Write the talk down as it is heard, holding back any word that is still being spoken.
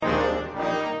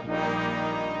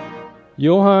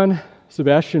Johann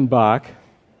Sebastian Bach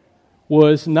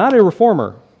was not a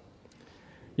reformer.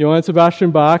 Johann Sebastian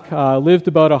Bach lived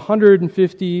about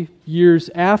 150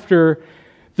 years after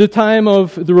the time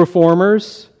of the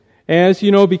reformers, and as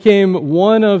you know, became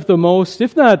one of the most,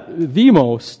 if not the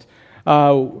most,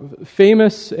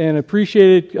 famous and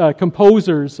appreciated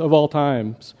composers of all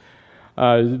times.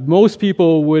 Most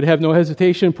people would have no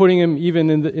hesitation putting him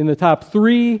even in the top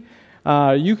three.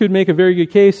 You could make a very good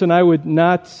case, and I would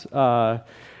not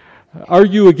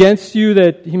argue against you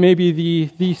that he may be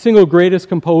the single greatest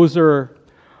composer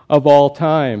of all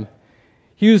time.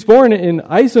 He was born in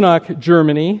Eisenach,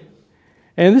 Germany,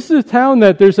 and this is a town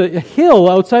that there's a hill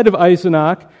outside of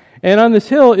Eisenach, and on this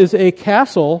hill is a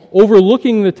castle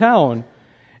overlooking the town.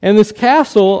 And this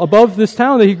castle above this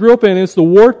town that he grew up in is the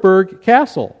Wartburg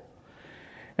Castle.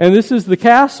 And this is the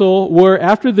castle where,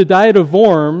 after the Diet of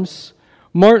Worms,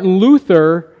 Martin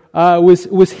Luther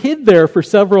was hid there for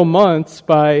several months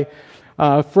by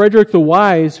Frederick the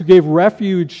Wise, who gave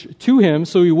refuge to him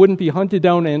so he wouldn't be hunted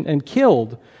down and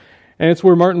killed. And it's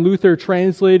where Martin Luther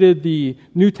translated the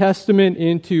New Testament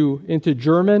into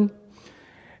German.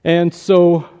 And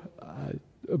so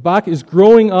Bach is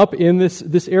growing up in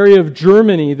this area of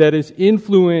Germany that is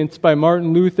influenced by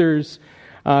Martin Luther's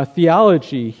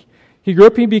theology. He grew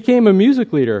up, he became a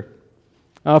music leader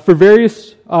for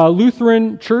various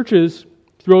Lutheran churches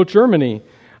throughout Germany.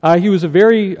 He was a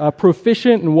very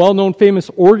proficient and well-known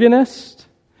famous organist,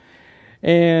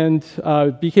 and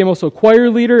became also a choir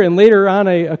leader, and later on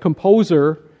a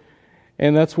composer.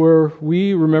 And that's where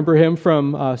we remember him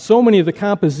from so many of the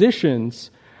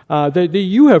compositions that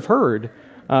you have heard,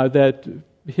 that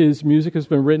his music has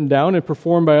been written down and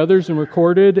performed by others and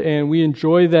recorded, and we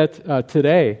enjoy that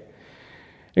today.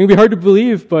 It can be hard to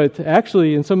believe, but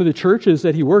actually in some of the churches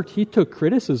that he worked, he took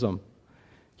criticism.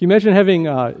 Can you imagine having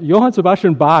Johann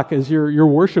Sebastian Bach as your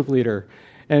worship leader,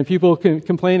 and people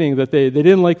complaining that they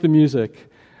didn't like the music?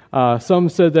 Some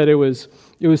said that it was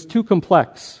too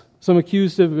complex. Some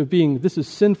accused of it being, this is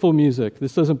sinful music,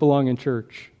 this doesn't belong in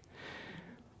church.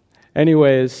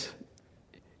 Anyways,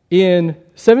 in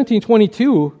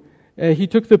 1722, he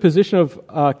took the position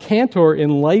of cantor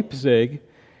in Leipzig,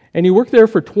 and he worked there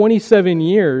for 27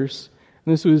 years,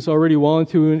 and this was already well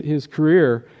into his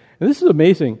career. And this is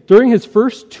amazing. During his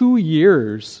first 2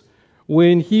 years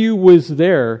when he was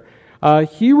there,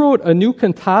 he wrote a new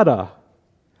cantata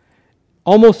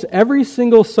almost every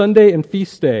single Sunday and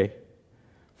feast day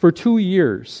for 2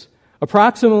 years.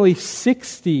 Approximately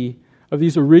 60 of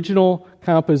these original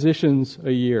compositions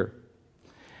a year.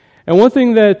 And one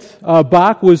thing that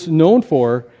Bach was known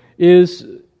for is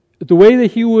the way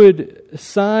that he would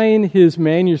sign his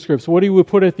manuscripts, what he would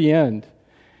put at the end.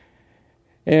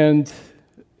 And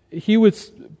he would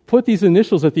put these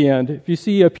initials at the end. If you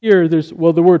see up here, there's, the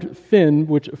word fin,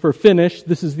 which for finish,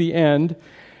 this is the end.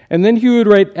 And then he would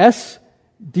write S.D.G.,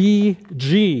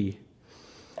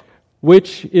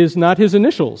 which is not his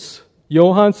initials.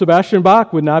 Johann Sebastian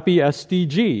Bach would not be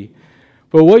S.D.G.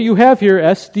 But what you have here,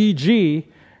 S.D.G.,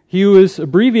 he was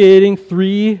abbreviating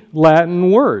 3 Latin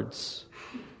words.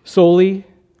 Soli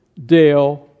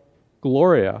Deo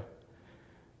Gloria.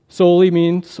 Soli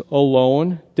means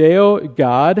alone. Deo,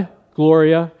 God.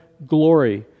 Gloria,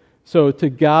 glory. So to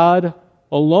God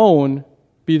alone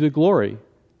be the glory.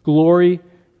 Glory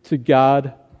to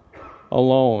God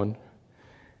alone.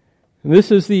 And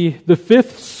this is the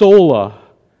fifth sola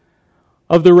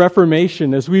of the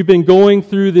Reformation, as we've been going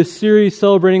through this series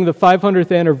celebrating the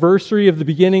 500th anniversary of the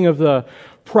beginning of the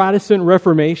Protestant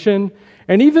Reformation.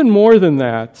 And even more than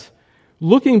that,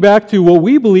 looking back to what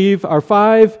we believe are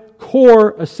 5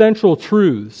 core essential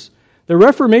truths. The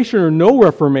Reformation or no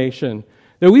Reformation,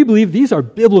 that we believe these are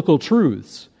biblical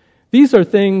truths. These are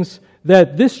things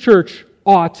that this church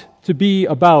ought to be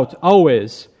about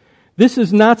always. This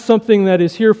is not something that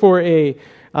is here for a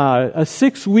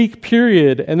 6-week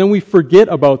period and then we forget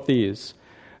about these.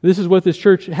 This is what this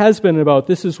church has been about.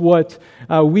 This is what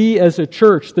we as a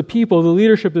church, the people, the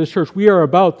leadership of this church, we are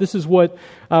about. This is what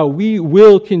we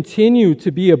will continue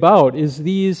to be about, is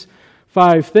these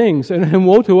 5 things. And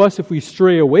woe to us if we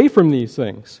stray away from these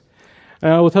things.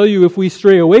 And I will tell you, if we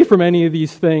stray away from any of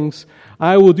these things,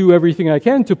 I will do everything I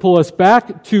can to pull us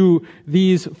back to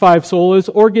these 5 solas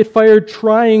or get fired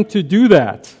trying to do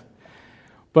that.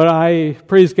 But I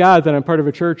praise God that I'm part of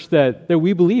a church that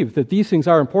we believe that these things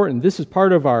are important. This is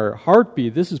part of our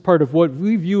heartbeat. This is part of what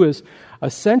we view as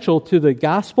essential to the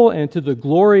gospel and to the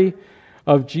glory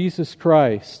of Jesus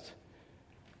Christ.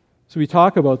 So we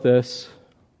talk about this.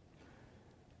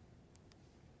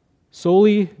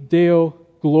 Soli Deo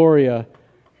Gloria.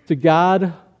 To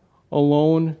God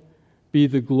alone be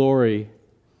the glory.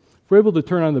 we're able to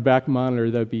turn on the back monitor,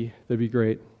 that'd be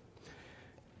great.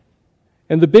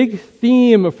 And the big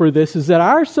theme for this is that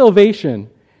our salvation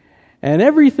and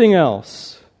everything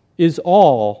else is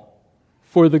all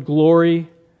for the glory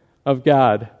of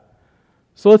God.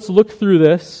 So let's look through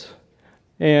this,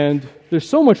 and there's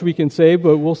so much we can say,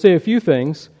 but we'll say a few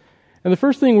things. And the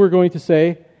first thing we're going to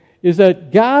say is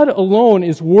that God alone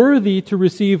is worthy to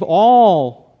receive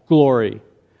all glory.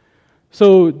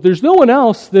 So there's no one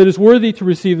else that is worthy to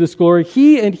receive this glory.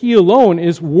 He and He alone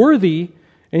is worthy,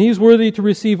 and He's worthy to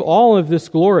receive all of this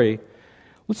glory.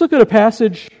 Let's look at a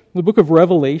passage in the book of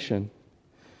Revelation.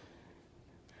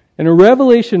 And in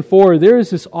Revelation 4, there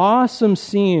is this awesome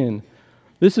scene.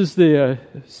 This is the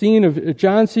scene of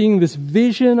John seeing this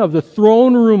vision of the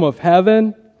throne room of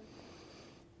heaven.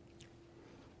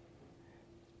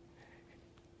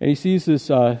 And he sees this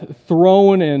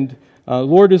throne, and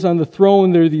Lord is on the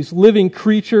throne. There are these living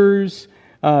creatures,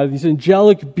 these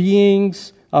angelic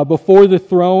beings before the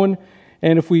throne.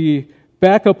 And if we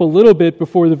back up a little bit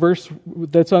before the verse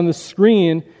that's on the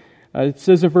screen, it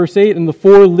says in verse 8, "And the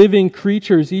four living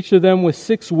creatures, each of them with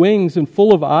 6 wings and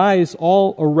full of eyes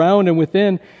all around and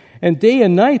within, and day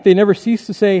and night they never cease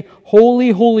to say, 'Holy,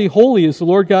 holy, holy is the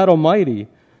Lord God Almighty,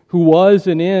 who was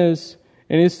and is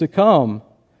to come.'"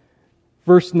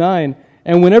 Verse 9,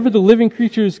 "And whenever the living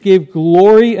creatures gave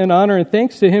glory and honor and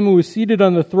thanks to Him who is seated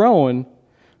on the throne,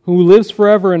 who lives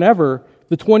forever and ever,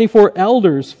 the 24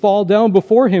 elders fall down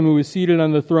before Him who is seated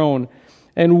on the throne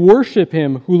and worship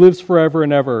Him who lives forever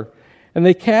and ever. And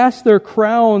they cast their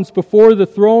crowns before the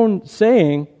throne,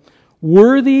 saying,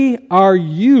 'Worthy are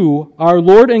you, our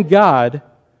Lord and God,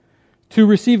 to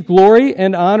receive glory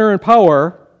and honor and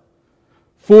power,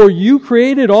 for you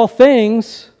created all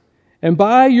things, and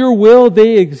by your will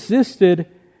they existed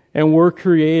and were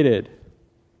created.'"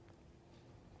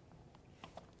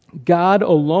 God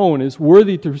alone is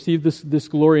worthy to receive this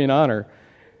glory and honor.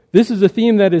 This is a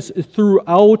theme that is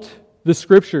throughout the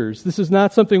Scriptures. This is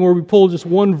not something where we pull just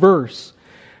one verse.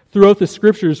 Throughout the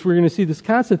Scriptures, we're going to see this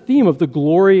constant theme of the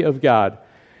glory of God.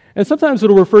 And sometimes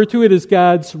it'll refer to it as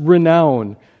God's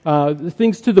renown,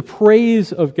 things to the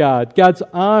praise of God, God's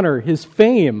honor, His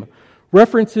fame,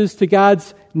 references to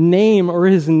God's name or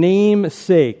His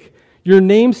namesake. Your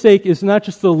namesake is not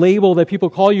just the label that people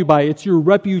call you by, it's your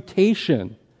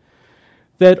reputation.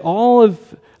 That all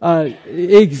of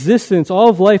existence, all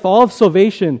of life, all of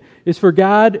salvation is for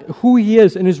God, who He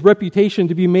is, and His reputation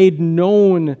to be made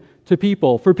known to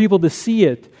people, for people to see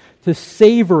it, to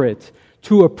savor it,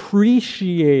 to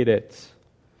appreciate it.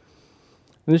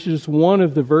 And this is just one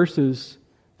of the verses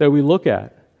that we look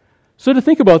at. So to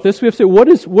think about this, we have to say,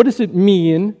 what does it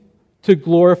mean to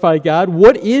glorify God?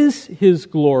 What is His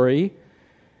glory?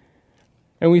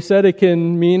 And we said it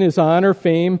can mean His honor,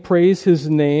 fame, praise His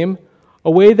name. A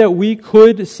way that we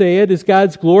could say it is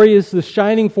God's glory is the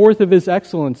shining forth of His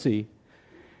excellency,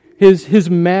 His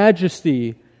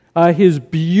majesty, His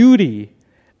beauty,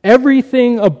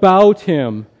 everything about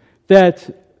Him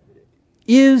that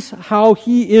is how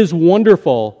He is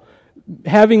wonderful,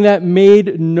 having that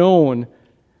made known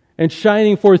and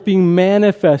shining forth, being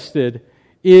manifested,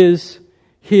 is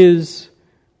His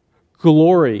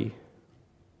glory.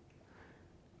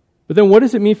 But then what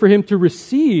does it mean for Him to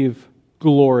receive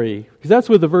glory? Because that's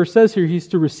what the verse says here. He's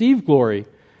to receive glory.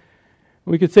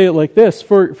 We could say it like this.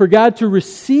 For God to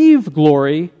receive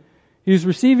glory, He's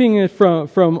receiving it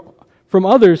from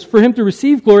others. For Him to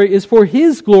receive glory is for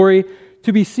His glory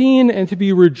to be seen and to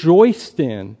be rejoiced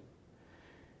in.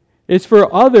 It's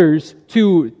for others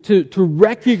to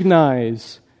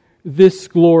recognize this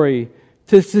glory,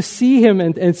 to see Him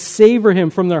and savor Him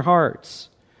from their hearts,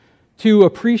 to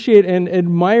appreciate and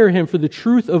admire Him for the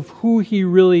truth of who He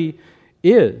really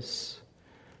is.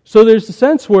 So there's a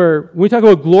sense where when we talk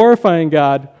about glorifying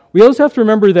God, we also have to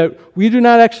remember that we do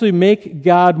not actually make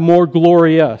God more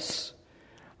glorious.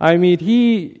 I mean,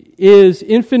 He is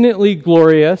infinitely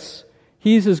glorious.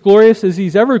 He's as glorious as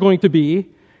He's ever going to be.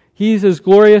 He's as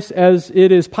glorious as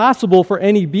it is possible for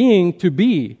any being to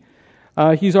be.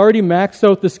 He's already maxed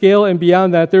out the scale, and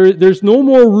beyond that, there's no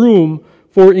more room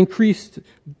for increased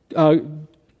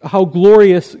how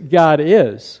glorious God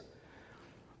is.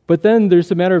 But then there's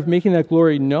a matter of making that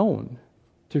glory known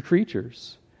to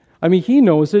creatures. I mean, He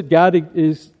knows it. God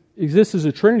exists as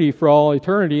a Trinity for all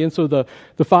eternity, and so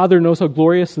the Father knows how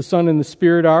glorious the Son and the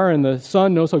Spirit are, and the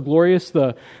Son knows how glorious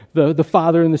the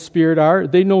Father and the Spirit are.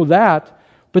 They know that,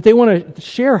 but they want to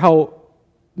share how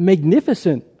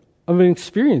magnificent of an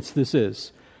experience this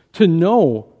is, to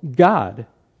know God.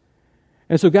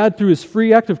 And so God, through His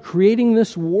free act of creating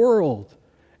this world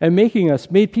and making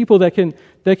us, made people that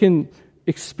can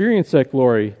experience that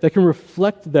glory, that can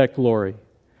reflect that glory.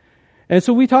 And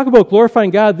so we talk about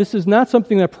glorifying God. This is not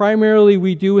something that primarily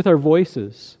we do with our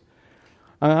voices.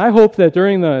 I hope that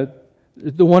during the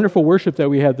wonderful worship that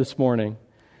we had this morning,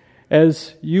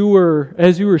 as you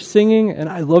were singing, and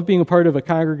I love being a part of a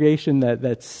congregation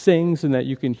that sings and that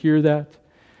you can hear that,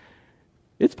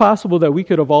 it's possible that we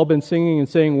could have all been singing and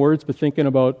saying words but thinking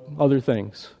about other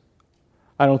things.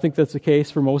 I don't think that's the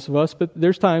case for most of us, but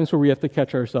there's times where we have to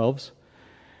catch ourselves.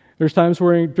 There's times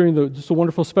where during just the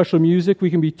wonderful special music, we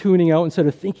can be tuning out instead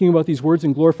of thinking about these words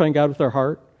and glorifying God with our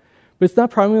heart. But it's not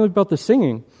primarily about the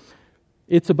singing.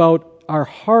 It's about our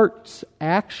heart's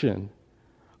action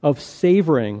of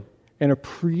savoring and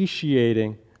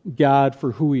appreciating God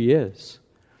for who He is.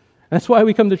 That's why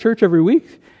we come to church every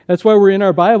week. That's why we're in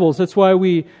our Bibles. That's why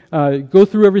we go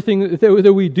through everything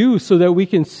that we do so that we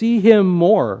can see Him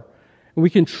more. And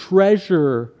we can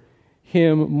treasure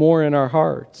Him more in our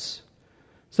hearts.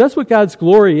 So that's what God's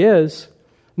glory is.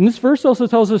 And this verse also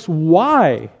tells us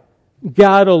why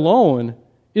God alone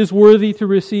is worthy to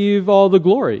receive all the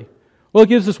glory. Well, it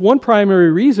gives us one primary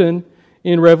reason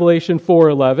in Revelation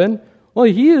 4:11. Well,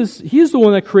 He is the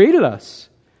one that created us.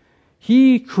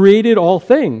 He created all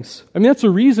things. I mean, that's the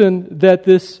reason that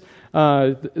this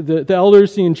the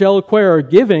elders, the angelic choir, are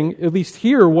giving, at least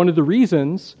here, one of the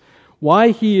reasons why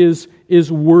He is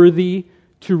worthy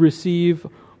to receive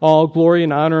all glory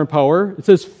and honor and power. It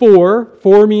says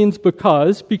for means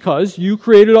because you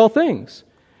created all things.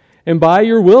 And by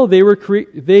your will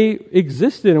they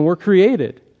existed and were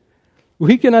created.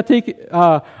 We cannot take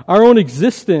our own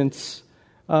existence,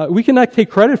 we cannot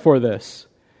take credit for this.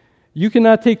 You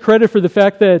cannot take credit for the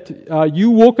fact that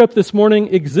you woke up this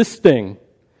morning existing.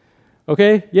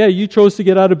 Okay? Yeah, you chose to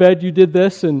get out of bed, you did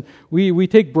this, and we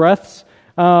take breaths,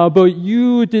 but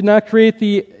you did not create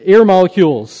the air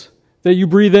molecules that you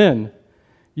breathe in.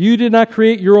 You did not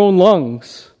create your own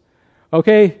lungs.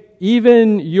 Okay?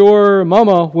 Even your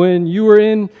mama, when you were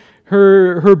in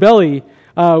her belly,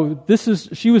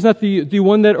 she was not the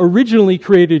one that originally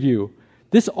created you.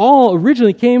 This all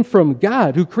originally came from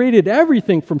God, who created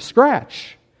everything from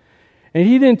scratch. And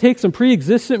He didn't take some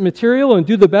pre-existent material and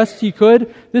do the best He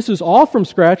could. This was all from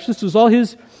scratch. This was all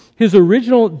His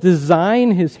original design,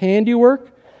 His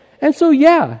handiwork. And so,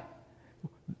 yeah,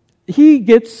 He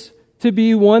gets to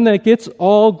be one that gets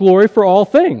all glory for all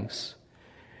things.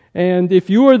 And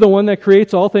if you are the one that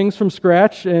creates all things from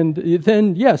scratch, and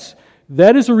then, yes,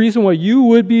 that is a reason why you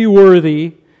would be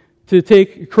worthy to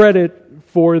take credit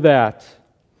for that.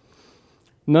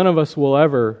 None of us will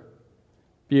ever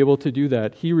be able to do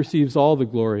that. He receives all the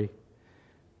glory.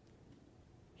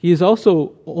 He is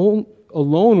also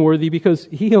alone worthy because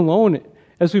He alone,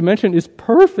 as we mentioned, is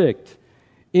perfect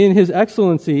in His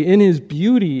excellency, in His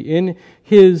beauty, in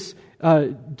His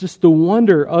just the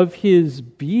wonder of His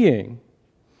being.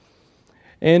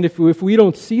 And if we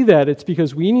don't see that, it's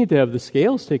because we need to have the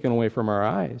scales taken away from our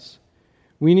eyes.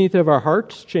 We need to have our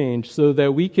hearts changed so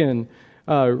that we can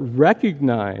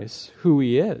recognize who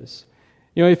He is.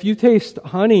 You know, if you taste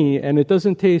honey and it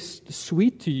doesn't taste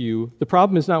sweet to you, the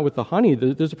problem is not with the honey,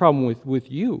 there's a problem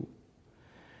with you.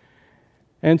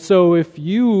 And so if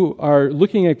you are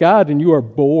looking at God and you are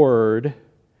bored,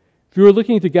 if you are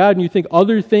looking to God and you think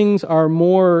other things are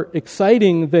more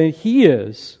exciting than He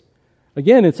is,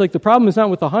 again, it's like the problem is not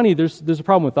with the honey, there's a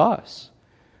problem with us.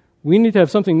 We need to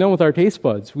have something done with our taste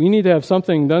buds. We need to have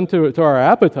something done to our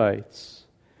appetites.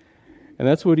 And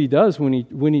that's what He does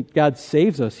when God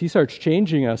saves us. He starts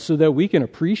changing us so that we can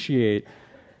appreciate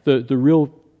the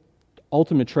real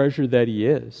ultimate treasure that He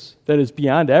is, that is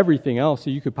beyond everything else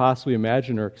that you could possibly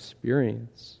imagine or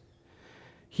experience.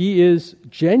 He is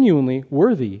genuinely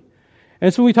worthy.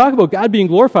 And so when we talk about God being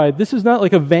glorified, this is not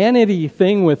like a vanity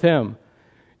thing with Him.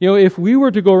 You know, if we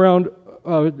were to go around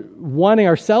wanting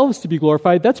ourselves to be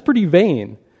glorified, that's pretty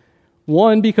vain.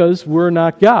 One, because we're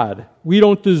not God. We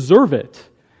don't deserve it.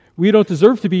 We don't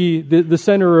deserve to be the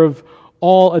center of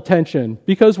all attention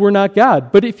because we're not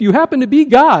God. But if you happen to be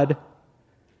God,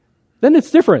 then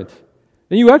it's different.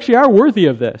 Then you actually are worthy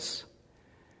of this.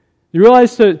 You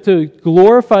realize to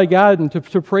glorify God and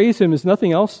to praise Him is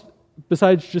nothing else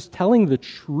besides just telling the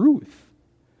truth.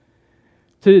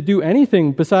 To do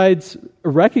anything besides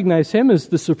recognize Him as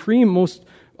the supreme, most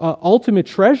ultimate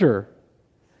treasure,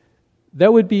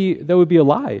 that would be a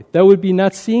lie. That would be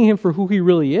not seeing Him for who He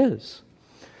really is.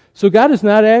 So God is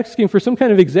not asking for some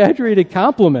kind of exaggerated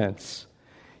compliments.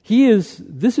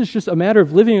 This is just a matter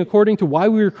of living according to why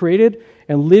we were created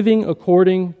and living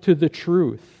according to the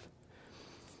truth.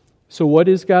 So what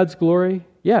is God's glory?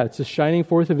 Yeah, it's a shining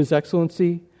forth of His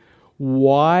excellency.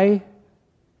 Why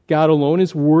God alone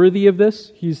is worthy of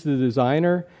this? He's the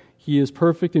designer. He is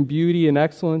perfect in beauty and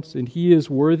excellence, and He is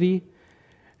worthy.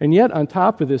 And yet, on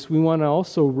top of this, we want to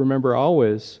also remember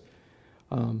always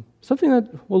something that,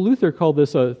 Luther called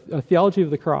this a theology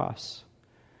of the cross.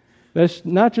 That's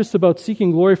not just about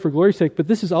seeking glory for glory's sake, but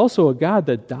this is also a God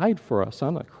that died for us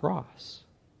on the cross.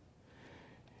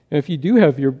 And if you do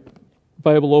have your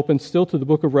Bible open still to the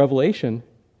book of Revelation,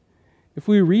 if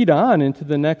we read on into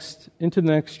the next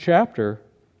chapter,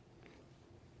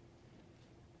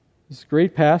 this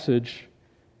great passage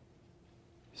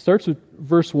starts with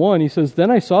verse 1. He says, "Then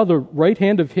I saw the right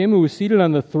hand of him who was seated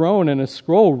on the throne, and a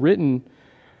scroll written,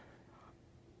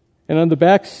 and on the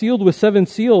back sealed with 7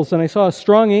 seals. And I saw a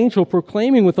strong angel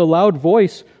proclaiming with a loud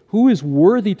voice, 'Who is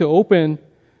worthy to open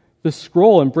the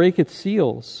scroll and break its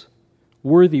seals?'"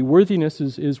 Worthiness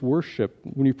is worship,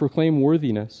 when you proclaim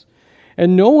worthiness.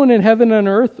 "And no one in heaven and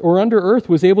earth or under earth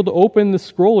was able to open the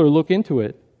scroll or look into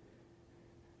it."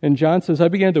 And John says, "I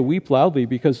began to weep loudly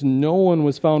because no one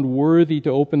was found worthy to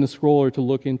open the scroll or to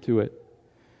look into it.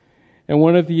 And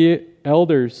one of the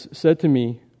elders said to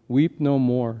me, 'Weep no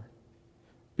more.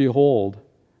 Behold,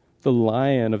 the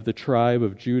Lion of the tribe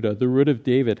of Judah, the Root of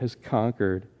David, has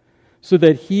conquered, so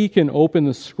that he can open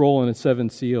the scroll and its 7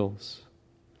 seals.'"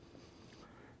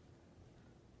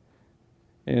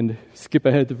 And skip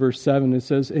ahead to verse 7. It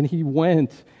says, "And he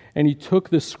went and he took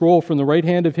the scroll from the right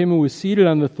hand of him who was seated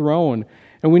on the throne.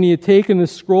 And when he had taken the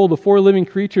scroll, the 4 living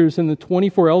creatures and the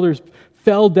 24 elders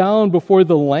fell down before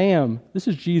the Lamb." This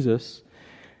is Jesus.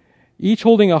 "Each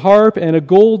holding a harp and a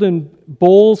golden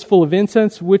bowls full of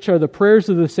incense, which are the prayers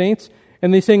of the saints.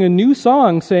 And they sang a new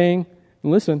song, saying,"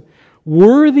 and listen,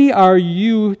 "Worthy are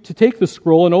you to take the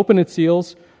scroll and open its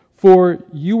seals, for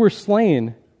you were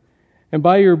slain. And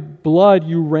by your blood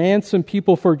you ransomed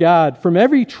people for God, from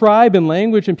every tribe and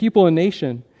language and people and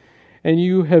nation. And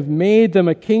you have made them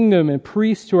a kingdom and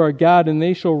priests to our God, and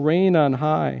they shall reign on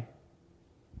high."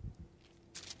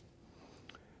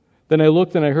 Then I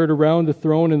looked, and I heard around the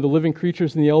throne and the living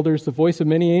creatures and the elders the voice of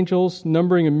many angels,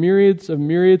 numbering myriads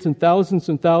and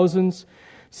thousands,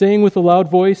 saying with a loud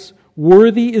voice,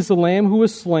 "Worthy is the Lamb who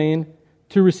was slain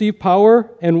to receive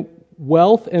power and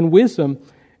wealth and wisdom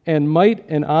and might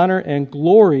and honor and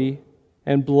glory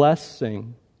and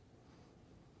blessing."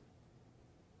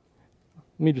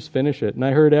 Let me just finish it. "And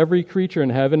I heard every creature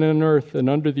in heaven and on earth and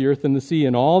under the earth and the sea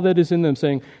and all that is in them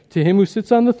saying, 'To him who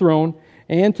sits on the throne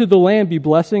and to the Lamb be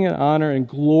blessing and honor and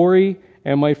glory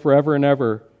and might forever and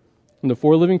ever.' And the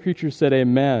 4 living creatures said,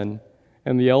 'Amen.'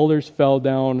 And the elders fell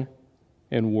down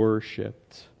and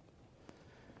worshipped."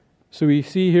 So we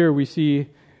see here, we see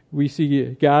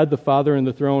God the Father in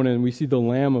the throne, and we see the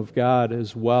Lamb of God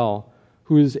as well,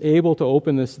 who is able to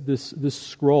open this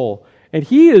scroll. And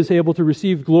he is able to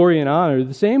receive glory and honor,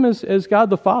 the same as God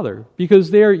the Father,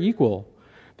 because they are equal.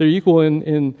 They're equal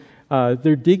in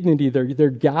their dignity, their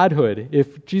godhood.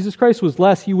 If Jesus Christ was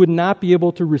less, he would not be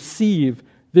able to receive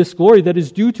this glory that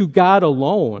is due to God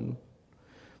alone.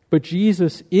 But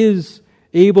Jesus is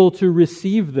able to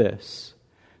receive this.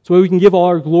 So we can give all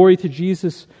our glory to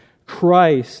Jesus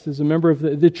Christ as a member of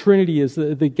the Trinity, as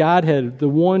the Godhead, the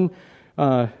one.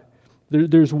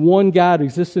 There's one God who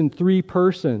exists in 3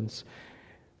 persons.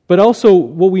 But also,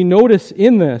 what we notice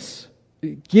in this,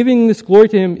 giving this glory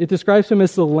to him, it describes him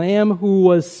as the Lamb who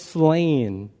was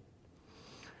slain.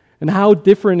 And how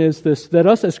different is this? That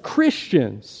us as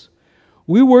Christians,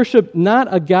 we worship not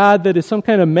a God that is some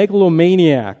kind of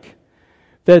megalomaniac,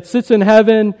 that sits in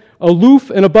heaven, aloof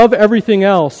and above everything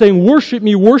else, saying, worship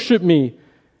me,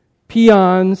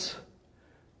 peons,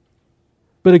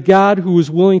 but a God who is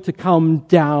willing to come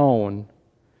down.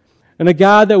 And a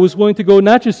God that was willing to go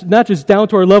not just down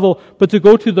to our level, but to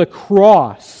go to the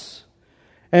cross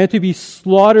and to be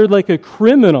slaughtered like a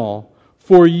criminal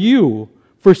for you,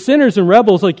 for sinners and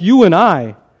rebels like you and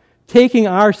I, taking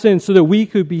our sins so that we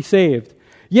could be saved.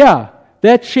 Yeah,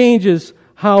 that changes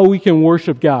how we can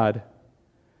worship God.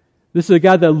 This is a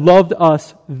God that loved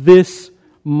us this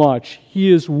much.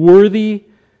 He is worthy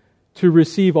to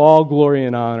receive all glory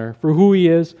and honor for who he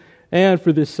is and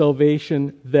for this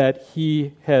salvation that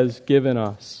he has given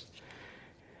us.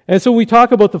 And so we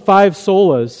talk about the 5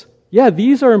 solas. Yeah,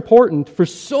 these are important for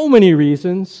so many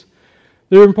reasons.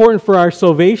 They're important for our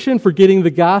salvation, for getting the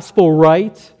gospel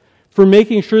right, for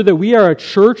making sure that we are a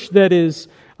church that is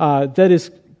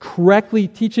correctly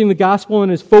teaching the gospel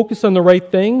and is focused on the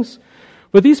right things.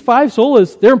 But these 5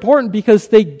 solas, they're important because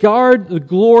they guard the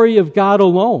glory of God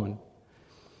alone.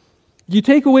 You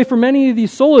take away from any of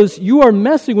these solas, you are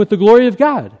messing with the glory of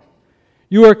God.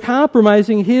 You are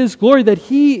compromising his glory that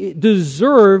he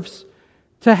deserves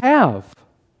to have.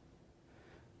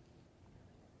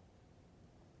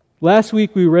 Last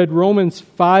week we read Romans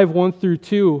 5, 1 through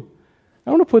 2. I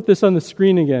want to put this on the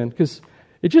screen again because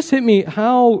it just hit me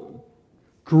how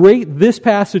great this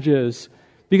passage is,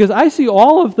 because I see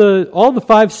all the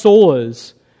five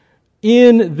solas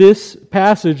in this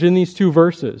passage, in these two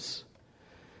verses.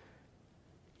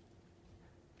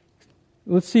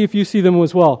 Let's see if you see them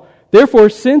as well. Therefore,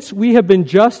 since we have been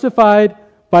justified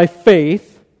by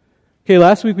faith, okay,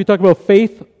 last week we talked about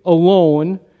faith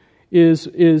alone is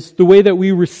the way that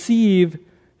we receive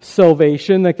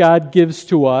salvation that God gives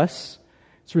to us.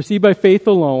 It's received by faith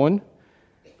alone.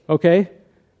 Okay?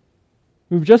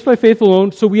 We've just by faith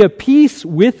alone, so we have peace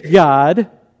with God.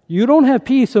 You don't have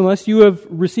peace unless you have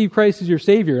received Christ as your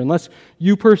Savior, unless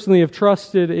you personally have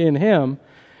trusted in Him.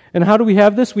 And how do we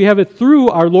have this? We have it through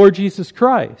our Lord Jesus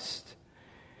Christ.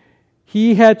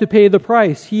 He had to pay the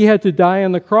price. He had to die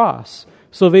on the cross.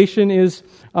 Salvation is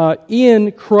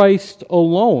in Christ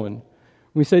alone.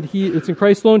 We said it's in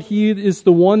Christ alone. He is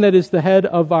the one that is the head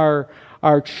of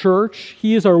our church.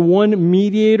 He is our one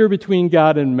mediator between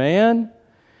God and man.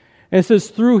 And it says,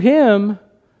 through Him,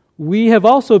 we have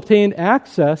also obtained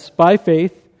access by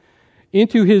faith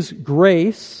into His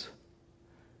grace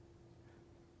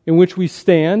in which we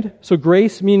stand. So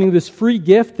grace meaning this free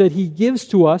gift that He gives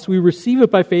to us. We receive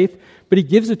it by faith, but He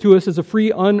gives it to us as a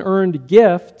free, unearned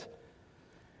gift.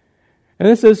 And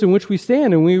it says, in which we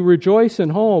stand, and we rejoice in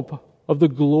hope of the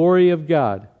glory of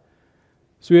God.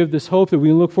 So we have this hope that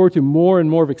we look forward to more and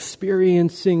more of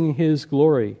experiencing His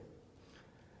glory.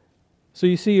 So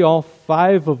you see all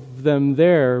five of them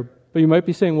there, but you might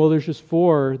be saying, well, there's just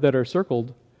four that are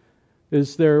circled.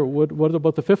 What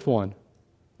about the fifth one?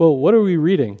 Well, what are we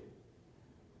reading?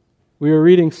 We are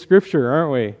reading Scripture,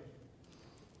 aren't we?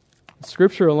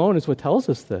 Scripture alone is what tells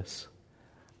us this.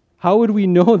 How would we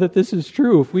know that this is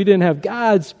true if we didn't have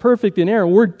God's perfect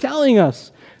inerrant word telling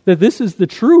us that this is the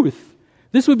truth?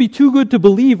 This would be too good to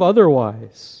believe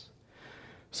otherwise.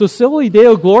 So Soli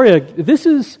Deo Gloria,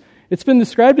 it's been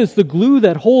described as the glue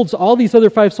that holds all these other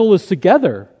five solas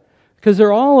together, because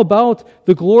they're all about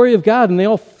the glory of God, and they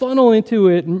all funnel into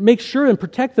it and make sure and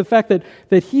protect the fact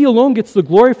that He alone gets the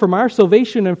glory from our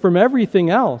salvation and from everything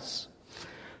else.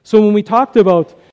 So when we talked about